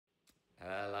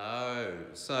Hello.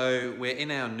 So we're in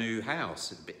our new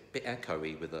house. It's a bit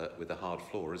echoey with a hard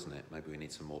floor, isn't it? Maybe we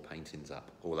need some more paintings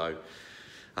up. Although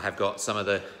I have got some of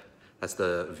that's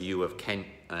the view of Kent.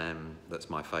 That's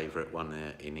my favourite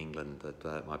one in England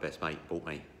that my best mate bought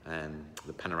me.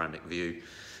 The panoramic view.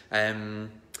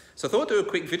 So I thought I'd do a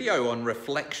quick video on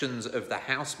reflections of the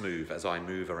house move as I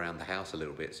move around the house a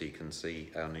little bit so you can see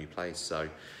our new place. So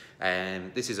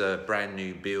this is a brand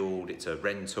new build. It's a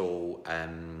rental.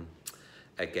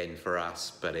 Again for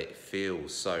us, but it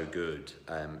feels so good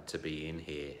to be in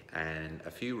here. And a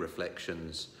few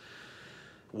reflections.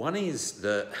 One is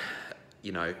that,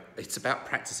 you know, it's about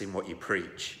practicing what you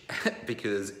preach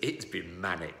because it's been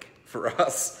manic for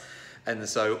us. And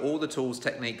so all the tools,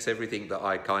 techniques, everything that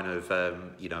I kind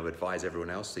of, you know, advise everyone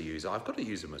else to use, I've got to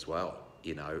use them as well,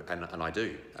 you know, and I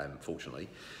do, fortunately.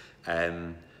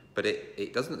 But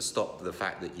it doesn't stop the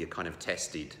fact that you're kind of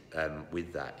tested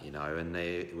with that, you know, and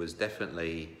there was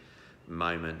definitely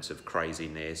moments of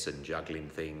craziness and juggling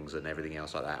things and everything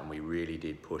else like that, and we really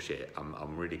did push it.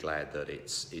 I'm really glad that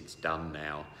it's done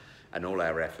now, and all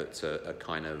our efforts are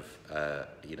kind of,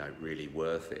 you know, really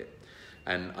worth it.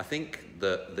 And I think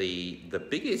that the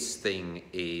biggest thing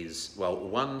is, well,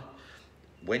 one,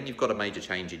 when you've got a major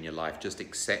change in your life, just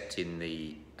accepting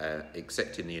the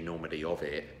enormity of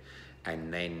it,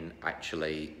 and then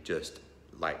actually just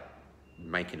like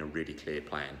making a really clear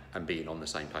plan and being on the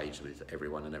same page with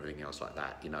everyone and everything else like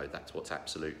that. You know, that's what's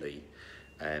absolutely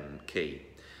key.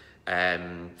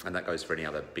 And that goes for any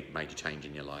other big major change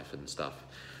in your life and stuff.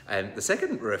 The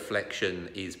second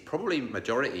reflection is probably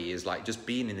majority is like just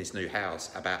being in this new house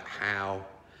about how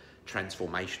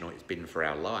transformational it's been for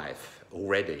our life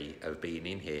already of being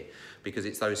in here, because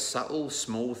it's those subtle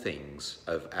small things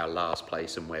of our last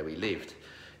place and where we lived.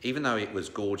 Even though it was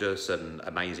gorgeous and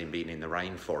amazing being in the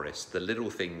rainforest, the little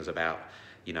things about,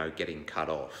 you know, getting cut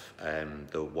off,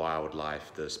 the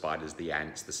wildlife, the spiders, the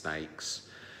ants, the snakes,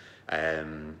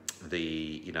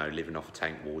 you know, living off of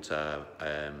tank water,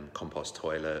 compost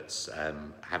toilets,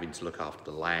 having to look after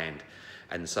the land.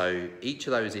 And so each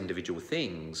of those individual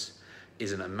things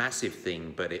isn't a massive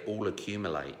thing, but it all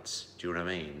accumulates. Do you know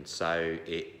what I mean? So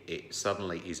it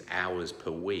suddenly is hours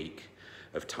per week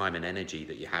of time and energy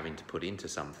that you're having to put into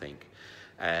something.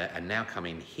 And now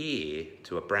coming here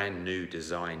to a brand new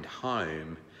designed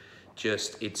home,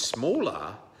 it's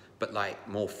smaller, but like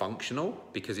more functional,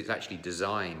 because it's actually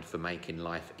designed for making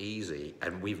life easy.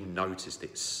 And we've noticed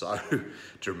it so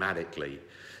dramatically.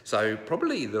 So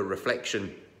probably the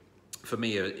reflection for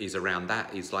me is around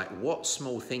that, is like, what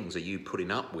small things are you putting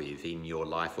up with in your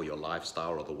life or your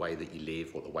lifestyle or the way that you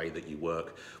live or the way that you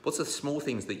work? What's the small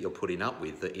things that you're putting up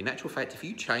with that in actual fact, if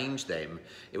you change them,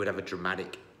 it would have a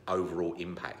dramatic overall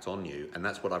impact on you? And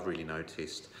that's what I've really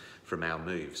noticed from our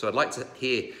move. So I'd like to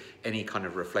hear any kind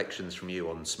of reflections from you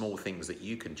on small things that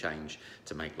you can change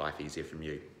to make life easier from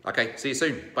you. Okay, see you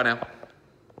soon. Bye now.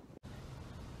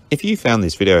 If you found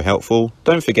this video helpful,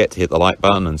 don't forget to hit the like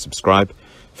button and subscribe.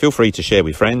 Feel free to share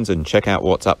with friends and check out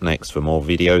what's up next for more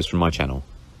videos from my channel.